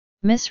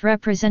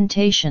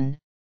Misrepresentation,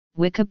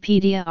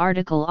 Wikipedia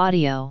article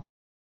audio.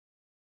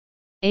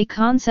 A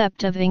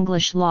concept of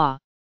English law.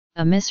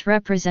 A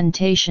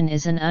misrepresentation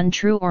is an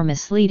untrue or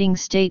misleading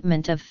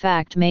statement of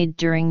fact made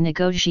during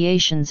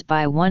negotiations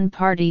by one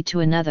party to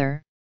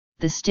another,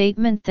 the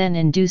statement then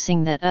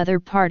inducing that other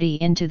party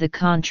into the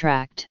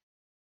contract.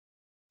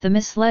 The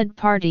misled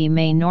party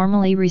may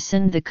normally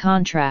rescind the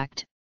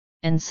contract,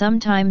 and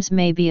sometimes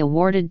may be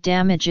awarded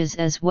damages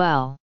as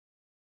well.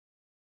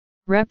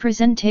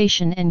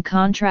 Representation and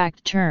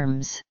contract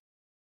terms.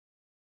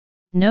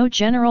 No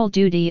general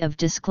duty of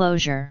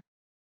disclosure.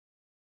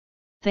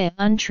 The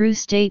untrue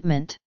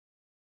statement.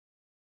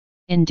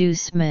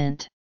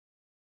 Inducement.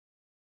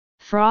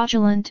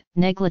 Fraudulent,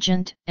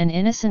 negligent, and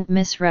innocent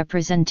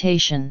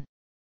misrepresentation.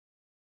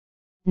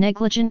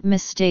 Negligent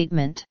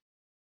misstatement.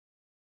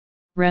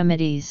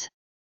 Remedies.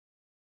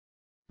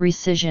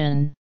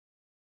 Rescission.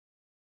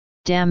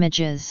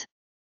 Damages.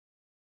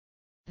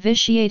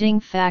 Vitiating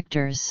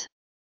factors.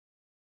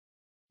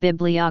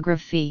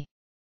 Bibliography.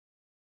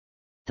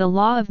 The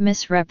law of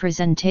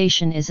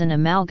misrepresentation is an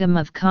amalgam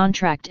of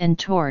contract and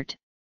tort,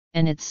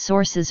 and its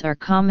sources are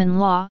common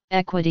law,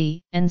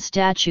 equity, and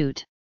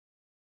statute.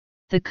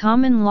 The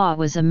common law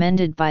was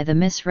amended by the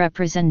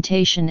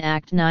Misrepresentation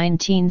Act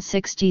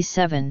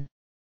 1967.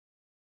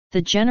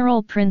 The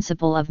general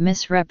principle of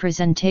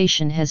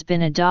misrepresentation has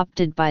been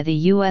adopted by the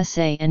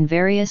USA and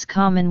various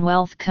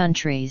Commonwealth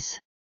countries.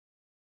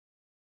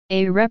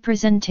 A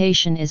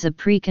representation is a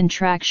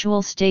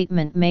pre-contractual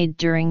statement made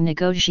during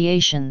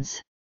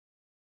negotiations.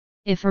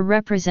 If a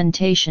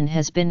representation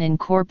has been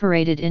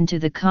incorporated into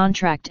the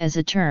contract as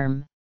a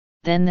term,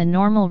 then the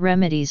normal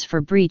remedies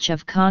for breach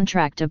of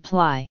contract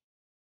apply.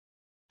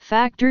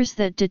 Factors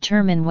that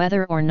determine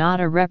whether or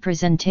not a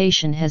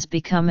representation has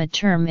become a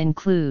term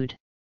include: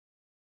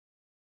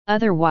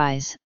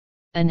 otherwise,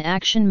 an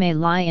action may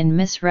lie in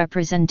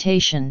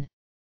misrepresentation,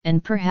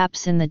 and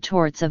perhaps in the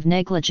torts of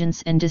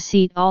negligence and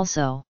deceit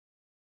also.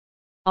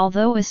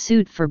 Although a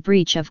suit for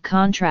breach of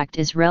contract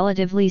is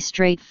relatively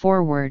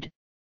straightforward,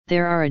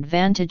 there are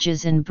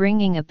advantages in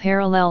bringing a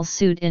parallel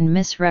suit in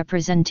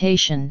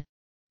misrepresentation,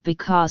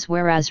 because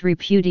whereas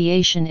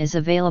repudiation is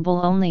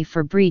available only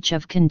for breach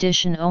of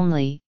condition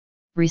only,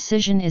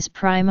 rescission is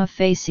prima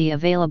facie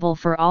available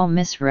for all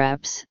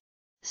misreps,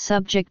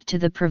 subject to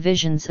the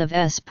provisions of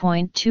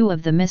S.2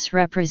 of the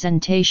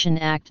Misrepresentation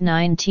Act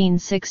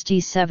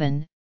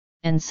 1967,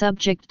 and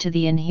subject to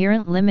the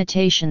inherent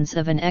limitations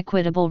of an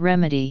equitable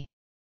remedy.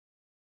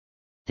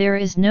 There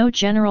is no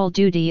general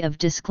duty of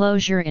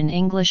disclosure in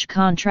English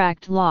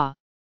contract law,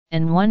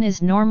 and one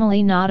is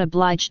normally not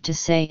obliged to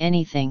say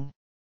anything.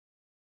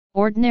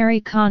 Ordinary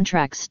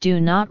contracts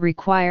do not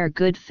require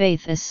good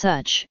faith as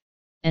such,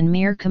 and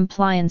mere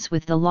compliance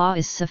with the law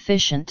is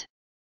sufficient.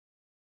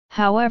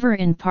 However,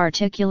 in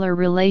particular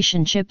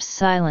relationships,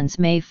 silence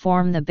may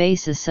form the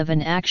basis of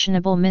an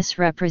actionable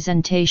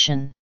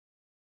misrepresentation.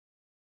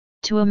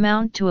 To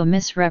amount to a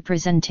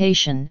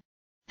misrepresentation,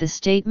 the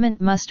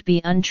statement must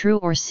be untrue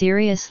or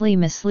seriously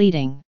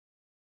misleading.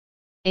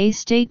 A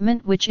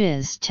statement which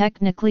is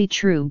technically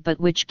true but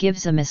which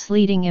gives a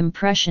misleading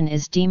impression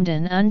is deemed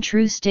an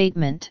untrue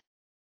statement.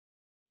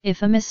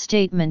 If a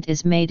misstatement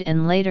is made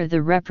and later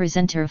the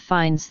representer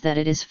finds that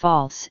it is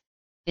false,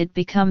 it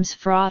becomes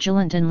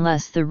fraudulent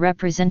unless the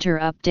representer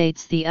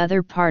updates the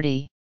other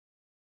party.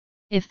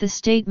 If the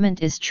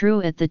statement is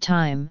true at the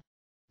time,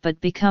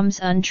 but becomes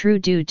untrue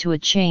due to a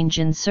change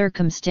in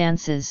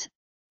circumstances,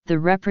 the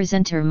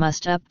representer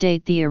must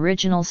update the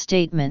original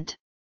statement.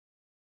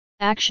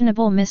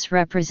 Actionable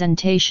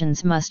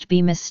misrepresentations must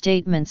be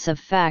misstatements of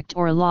fact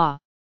or law.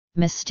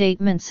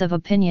 Misstatements of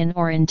opinion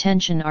or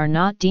intention are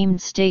not deemed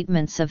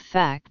statements of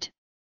fact,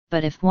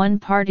 but if one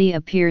party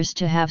appears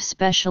to have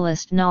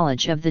specialist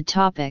knowledge of the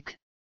topic,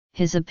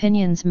 his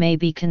opinions may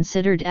be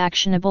considered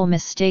actionable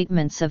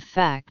misstatements of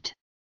fact.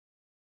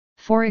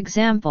 For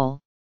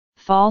example,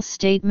 false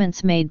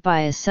statements made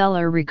by a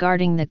seller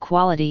regarding the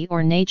quality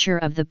or nature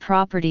of the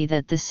property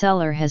that the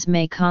seller has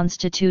may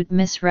constitute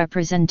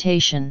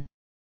misrepresentation.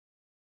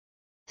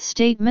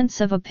 Statements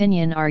of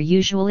opinion are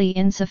usually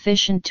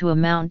insufficient to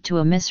amount to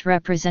a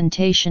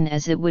misrepresentation,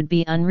 as it would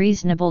be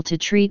unreasonable to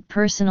treat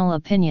personal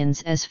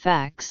opinions as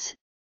facts.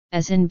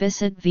 As in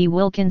Bissett v.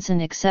 Wilkinson,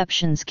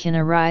 exceptions can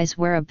arise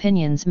where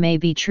opinions may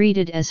be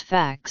treated as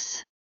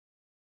facts.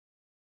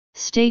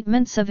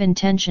 Statements of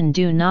intention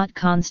do not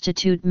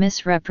constitute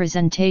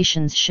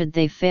misrepresentations should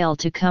they fail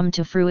to come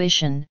to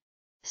fruition.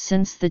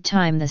 Since the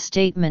time the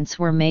statements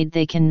were made,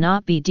 they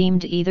cannot be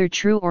deemed either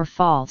true or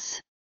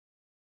false.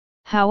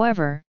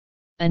 However,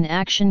 an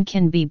action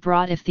can be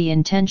brought if the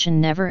intention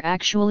never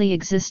actually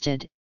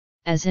existed,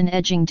 as in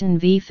Edgington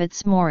v.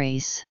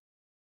 Fitzmaurice.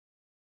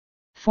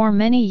 For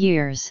many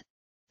years,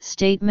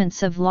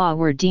 statements of law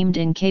were deemed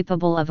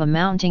incapable of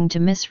amounting to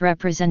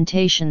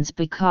misrepresentations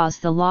because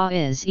the law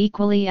is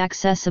equally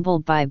accessible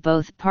by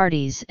both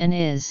parties and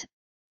is,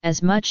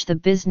 as much the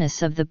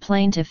business of the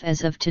plaintiff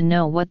as of to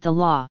know what the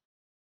law.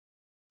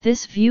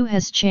 This view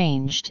has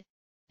changed,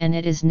 and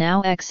it is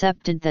now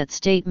accepted that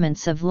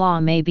statements of law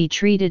may be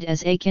treated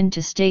as akin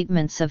to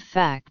statements of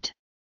fact.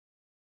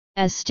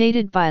 As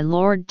stated by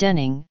Lord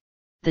Denning,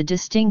 the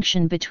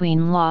distinction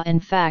between law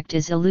and fact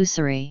is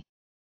illusory.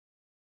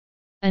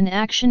 An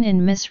action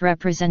in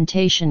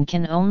misrepresentation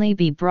can only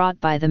be brought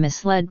by the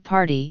misled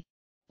party,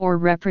 or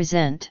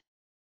represent.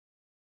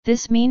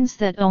 This means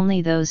that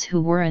only those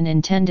who were an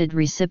intended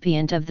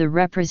recipient of the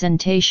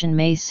representation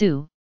may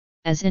sue,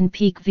 as in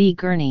Peake v.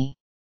 Gurney.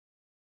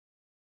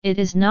 It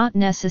is not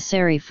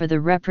necessary for the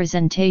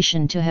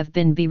representation to have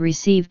been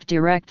received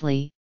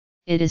directly,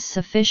 it is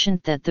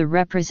sufficient that the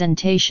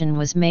representation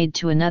was made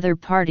to another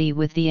party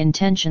with the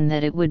intention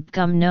that it would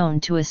become known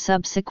to a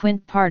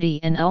subsequent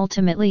party and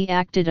ultimately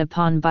acted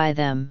upon by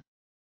them.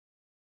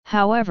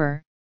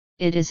 However,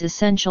 it is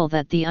essential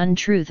that the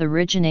untruth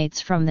originates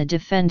from the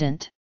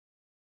defendant.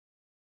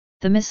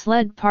 The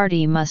misled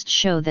party must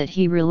show that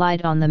he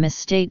relied on the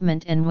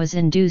misstatement and was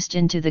induced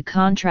into the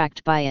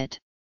contract by it.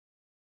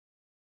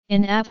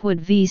 In Atwood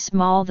v.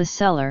 Small, the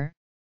seller,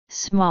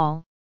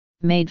 Small,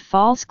 made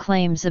false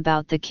claims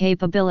about the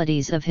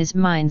capabilities of his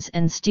mines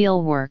and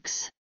steel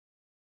works.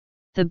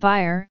 The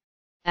buyer,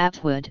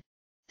 Atwood,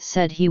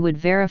 said he would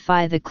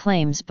verify the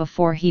claims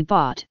before he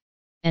bought,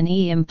 and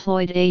he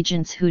employed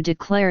agents who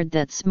declared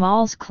that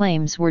Small's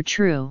claims were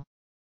true.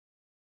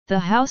 The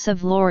House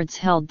of Lords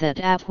held that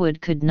Atwood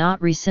could not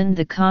rescind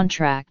the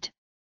contract,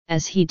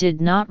 as he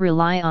did not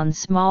rely on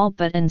Small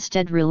but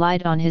instead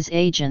relied on his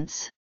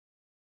agents.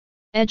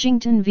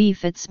 Edgington v.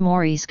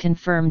 Fitzmaurice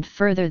confirmed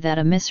further that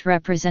a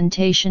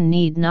misrepresentation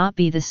need not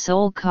be the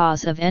sole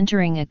cause of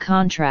entering a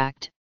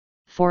contract,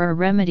 for a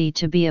remedy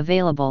to be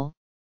available,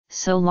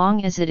 so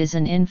long as it is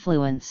an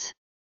influence.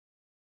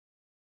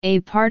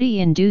 A party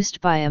induced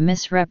by a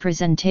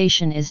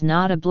misrepresentation is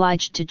not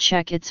obliged to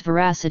check its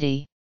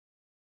veracity.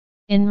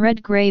 In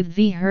Redgrave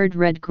v. Heard,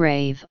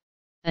 Redgrave,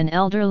 an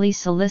elderly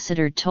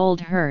solicitor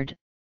told Heard,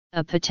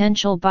 a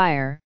potential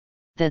buyer,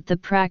 that the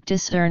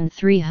practice earned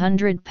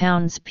 £300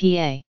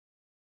 pa.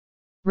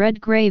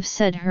 Redgrave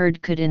said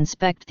Heard could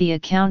inspect the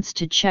accounts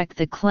to check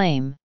the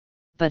claim,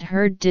 but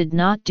Heard did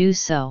not do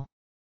so.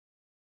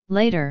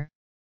 Later,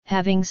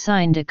 having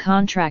signed a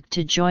contract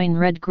to join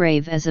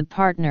Redgrave as a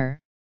partner,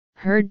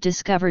 Heard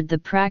discovered the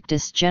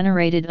practice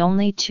generated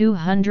only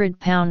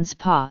 £200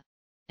 pa,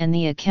 and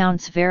the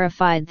accounts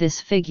verified this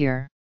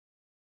figure.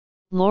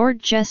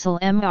 Lord Jessel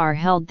Mr.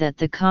 held that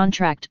the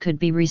contract could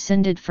be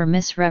rescinded for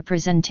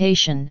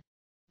misrepresentation,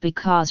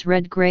 because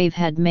Redgrave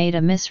had made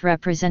a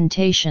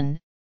misrepresentation,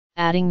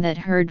 adding that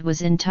Heard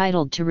was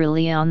entitled to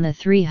rely on the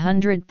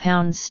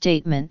 £300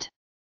 statement.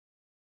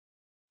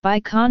 By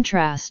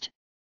contrast,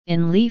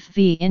 in Leaf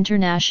v.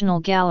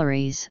 International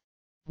Galleries,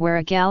 where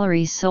a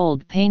gallery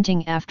sold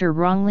painting after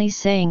wrongly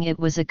saying it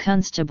was a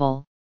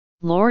constable,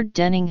 Lord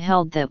Denning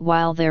held that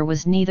while there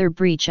was neither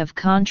breach of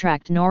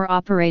contract nor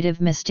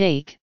operative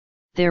mistake,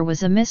 there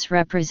was a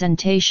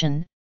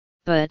misrepresentation,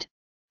 but,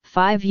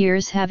 5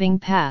 years having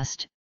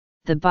passed,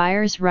 the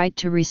buyer's right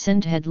to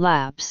rescind had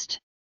lapsed.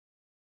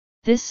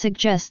 This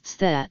suggests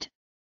that,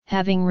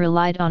 having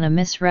relied on a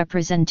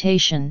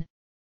misrepresentation,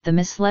 the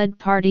misled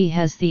party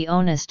has the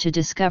onus to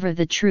discover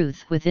the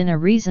truth within a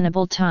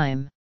reasonable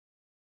time.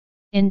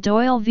 In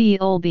Doyle v.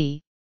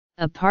 Olby,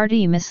 a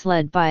party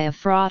misled by a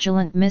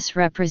fraudulent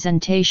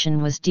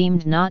misrepresentation was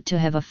deemed not to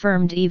have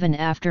affirmed even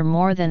after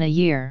more than a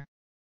year.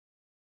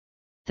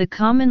 The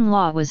common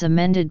law was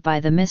amended by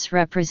the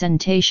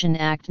Misrepresentation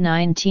Act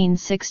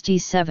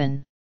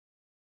 1967.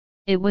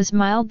 It was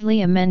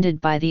mildly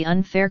amended by the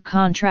Unfair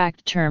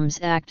Contract Terms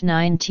Act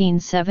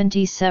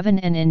 1977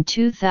 and in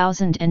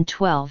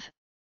 2012,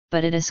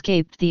 but it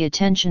escaped the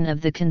attention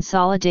of the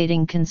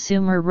Consolidating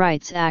Consumer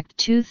Rights Act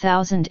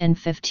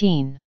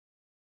 2015.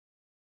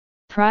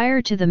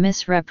 Prior to the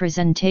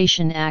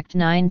Misrepresentation Act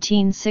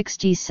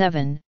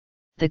 1967,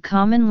 the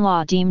common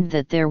law deemed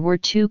that there were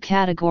two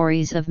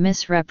categories of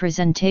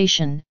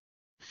misrepresentation,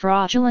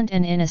 fraudulent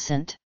and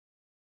innocent.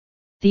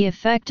 The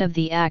effect of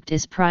the Act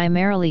is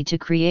primarily to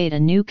create a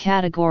new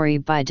category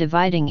by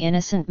dividing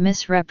innocent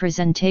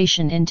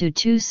misrepresentation into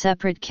two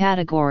separate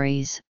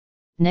categories,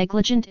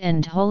 negligent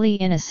and wholly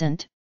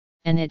innocent,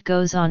 and it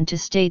goes on to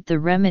state the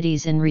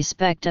remedies in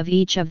respect of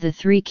each of the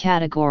three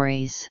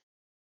categories.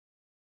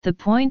 The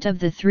point of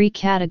the three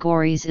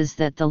categories is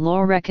that the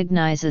law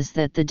recognizes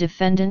that the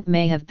defendant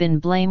may have been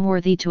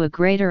blameworthy to a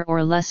greater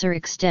or lesser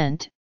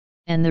extent,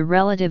 and the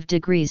relative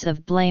degrees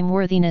of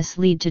blameworthiness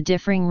lead to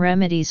differing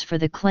remedies for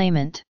the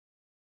claimant.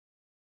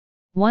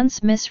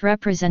 Once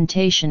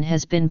misrepresentation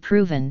has been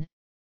proven,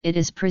 it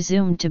is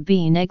presumed to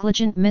be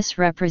negligent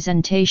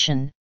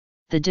misrepresentation,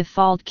 the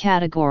default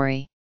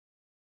category.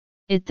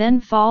 It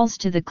then falls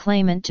to the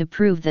claimant to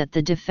prove that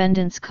the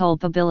defendant's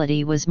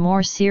culpability was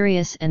more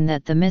serious and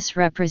that the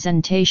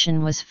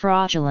misrepresentation was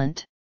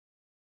fraudulent.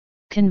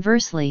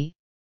 Conversely,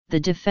 the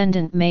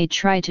defendant may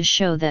try to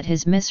show that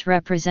his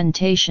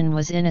misrepresentation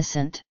was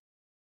innocent.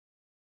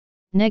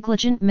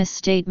 Negligent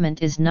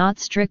misstatement is not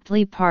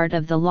strictly part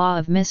of the law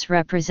of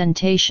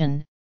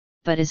misrepresentation,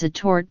 but is a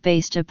tort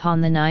based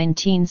upon the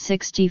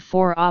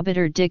 1964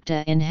 obiter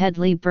dicta in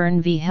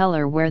Hedley-Byrne v.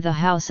 Heller, where the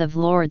House of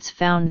Lords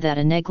found that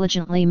a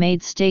negligently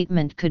made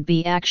statement could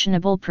be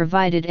actionable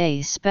provided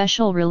a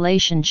special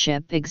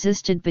relationship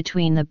existed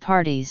between the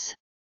parties.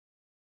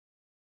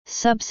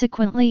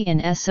 Subsequently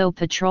in SO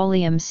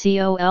Petroleum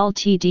Co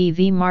Ltd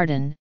v.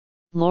 Martin,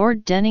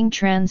 Lord Denning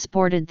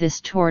transported this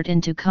tort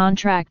into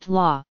contract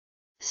law,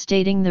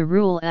 stating the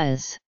rule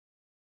as: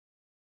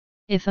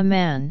 if a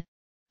man,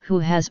 who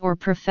has or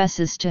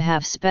professes to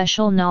have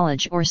special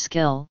knowledge or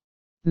skill,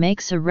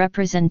 makes a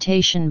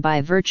representation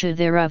by virtue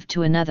thereof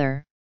to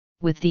another,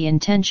 with the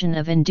intention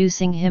of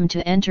inducing him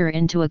to enter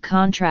into a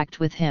contract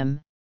with him,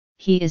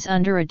 he is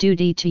under a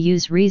duty to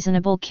use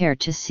reasonable care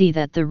to see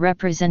that the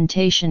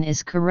representation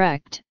is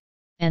correct,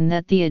 and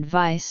that the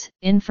advice,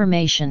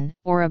 information,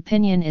 or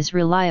opinion is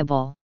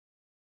reliable.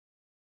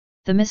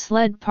 The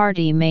misled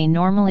party may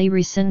normally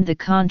rescind the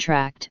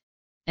contract,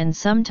 and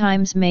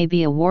sometimes may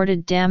be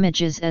awarded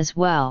damages as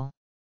well.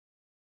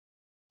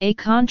 A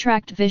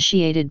contract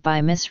vitiated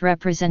by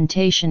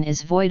misrepresentation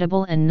is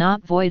voidable and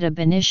not void ab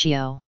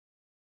initio.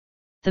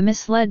 The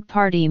misled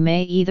party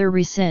may either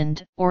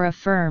rescind or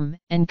affirm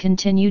and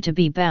continue to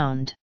be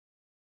bound.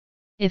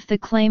 If the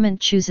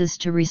claimant chooses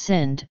to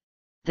rescind,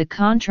 the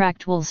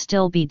contract will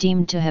still be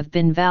deemed to have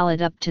been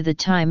valid up to the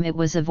time it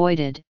was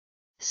avoided,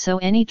 so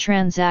any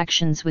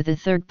transactions with a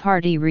third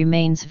party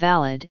remains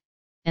valid,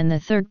 and the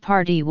third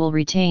party will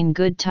retain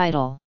good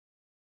title.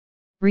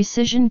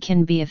 Rescission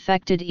can be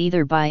effected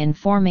either by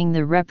informing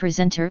the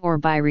representer or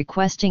by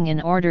requesting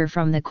an order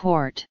from the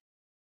court.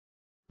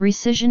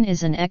 Rescission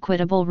is an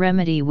equitable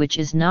remedy which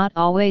is not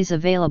always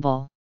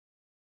available.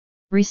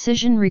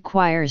 Rescission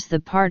requires the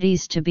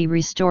parties to be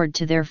restored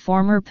to their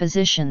former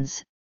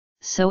positions,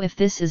 so if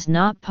this is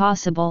not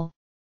possible,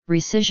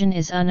 rescission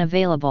is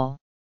unavailable.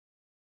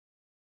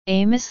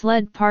 A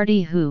misled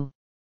party who,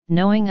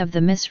 knowing of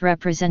the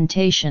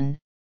misrepresentation,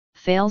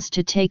 fails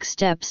to take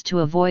steps to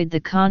avoid the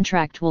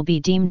contract will be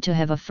deemed to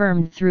have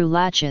affirmed through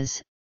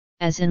laches,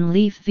 as in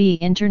Leaf v.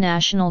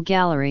 International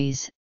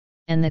Galleries,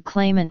 and the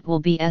claimant will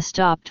be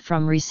estopped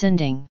from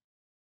rescinding.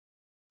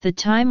 The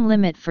time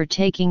limit for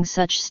taking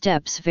such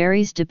steps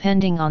varies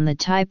depending on the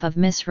type of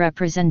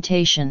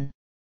misrepresentation.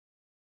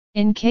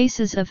 In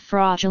cases of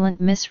fraudulent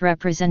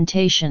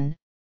misrepresentation,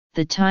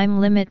 the time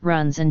limit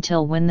runs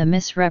until when the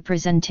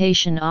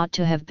misrepresentation ought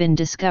to have been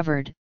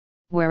discovered,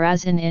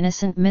 whereas in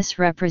innocent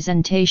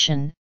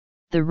misrepresentation,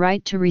 the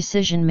right to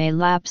rescission may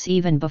lapse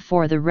even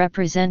before the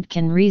represent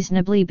can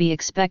reasonably be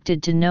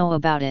expected to know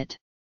about it.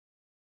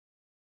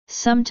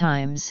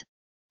 Sometimes,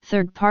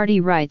 third-party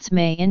rights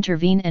may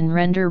intervene and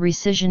render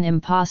rescission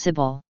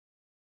impossible.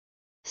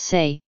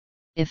 Say,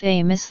 if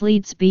A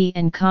misleads B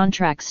and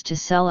contracts to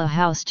sell a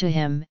house to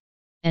him,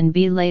 and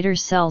B later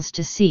sells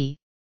to C,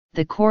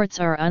 the courts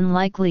are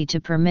unlikely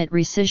to permit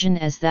rescission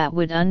as that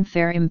would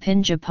unfair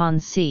impinge upon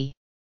C.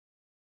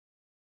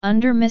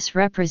 Under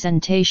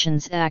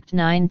Misrepresentations Act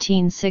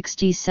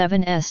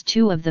 1967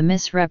 S2 of the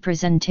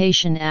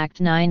Misrepresentation Act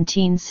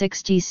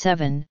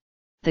 1967,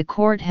 the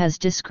court has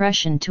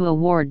discretion to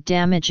award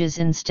damages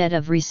instead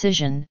of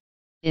rescission,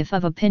 if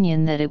of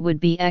opinion that it would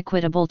be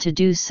equitable to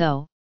do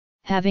so,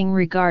 having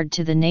regard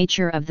to the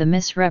nature of the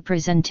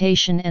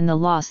misrepresentation and the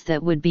loss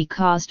that would be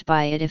caused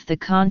by it if the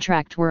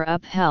contract were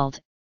upheld,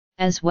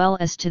 as well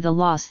as to the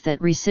loss that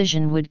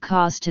rescission would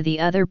cause to the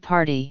other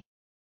party.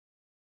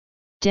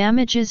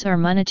 Damages are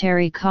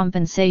monetary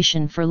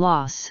compensation for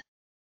loss.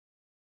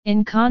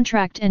 In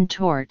contract and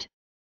tort,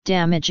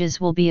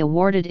 damages will be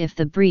awarded if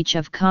the breach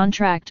of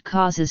contract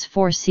causes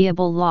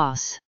foreseeable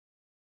loss.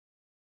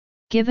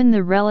 Given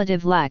the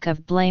relative lack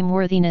of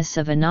blameworthiness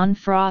of a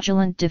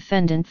non-fraudulent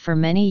defendant for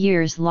many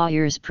years,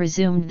 lawyers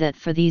presumed that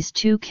for these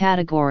two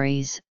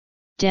categories,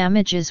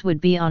 damages would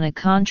be on a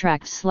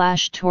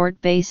contract/tort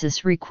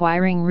basis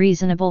requiring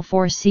reasonable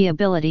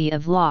foreseeability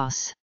of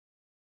loss.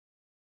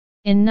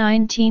 In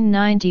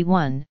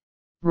 1991,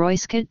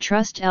 Royscott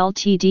Trust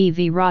Ltd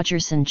v.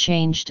 Rogerson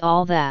changed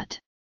all that.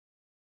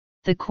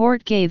 The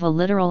court gave a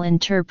literal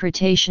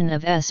interpretation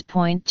of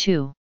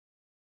S.2.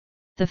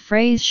 The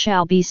phrase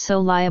 "shall be so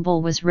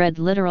liable" was read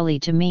literally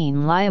to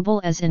mean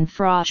liable as in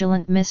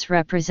fraudulent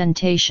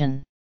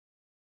misrepresentation.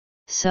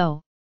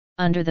 So,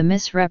 under the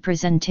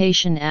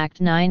Misrepresentation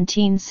Act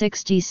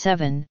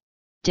 1967,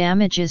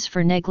 damages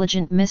for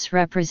negligent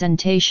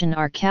misrepresentation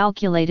are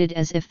calculated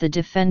as if the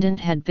defendant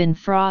had been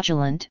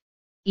fraudulent,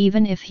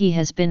 even if he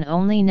has been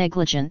only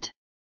negligent.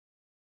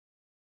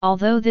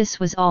 Although this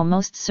was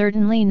almost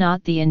certainly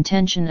not the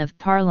intention of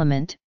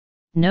Parliament,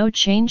 no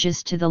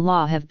changes to the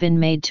law have been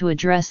made to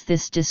address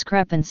this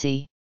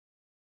discrepancy.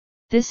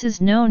 This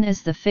is known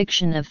as the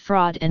fiction of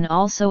fraud and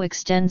also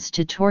extends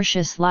to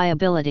tortious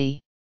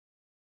liability.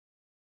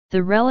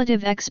 The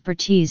relative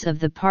expertise of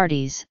the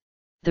parties,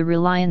 the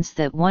reliance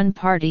that one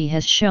party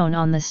has shown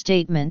on the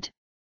statement,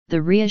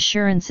 the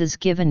reassurances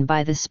given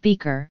by the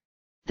speaker,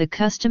 the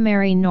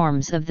customary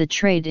norms of the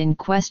trade in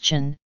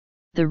question,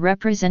 the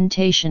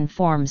representation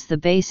forms the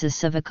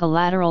basis of a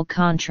collateral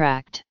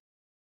contract.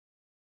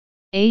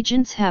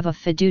 Agents have a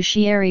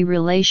fiduciary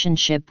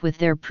relationship with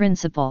their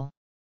principal.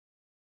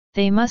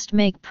 They must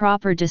make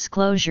proper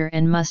disclosure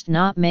and must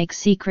not make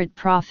secret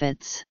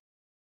profits.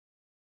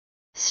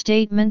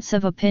 Statements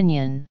of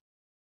opinion.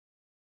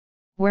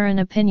 Where an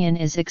opinion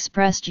is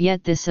expressed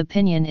yet this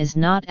opinion is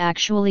not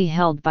actually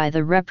held by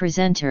the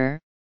representer,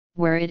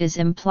 where it is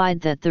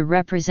implied that the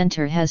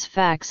representer has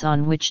facts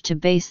on which to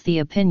base the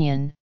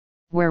opinion,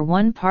 where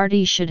one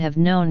party should have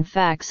known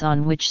facts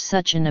on which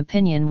such an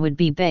opinion would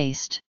be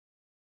based.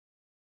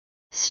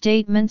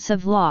 Statements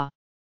of law.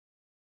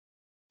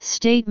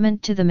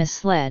 Statement to the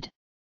misled.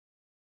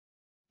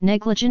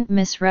 Negligent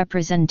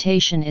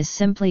misrepresentation is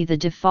simply the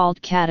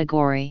default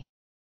category.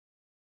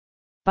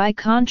 By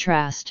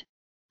contrast,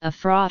 a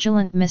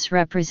fraudulent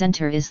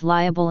misrepresenter is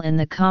liable in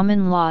the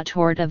common law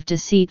tort of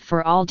deceit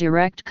for all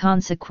direct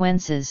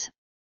consequences,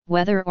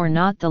 whether or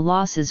not the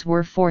losses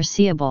were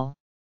foreseeable.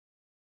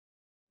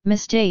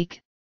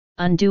 Mistake,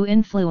 undue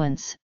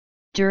influence,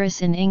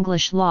 duress in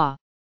English law,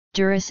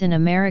 duress in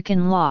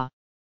American law.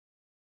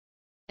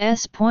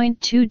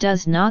 S.2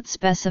 does not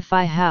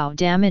specify how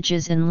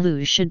damages in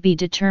lieu should be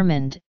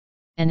determined,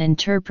 an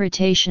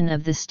interpretation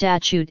of the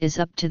statute is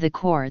up to the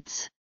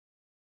courts.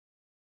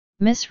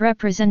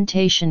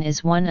 Misrepresentation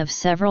is one of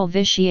several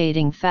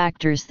vitiating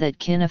factors that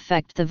can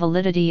affect the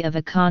validity of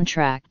a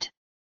contract.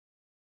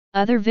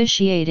 Other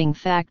vitiating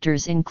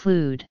factors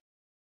include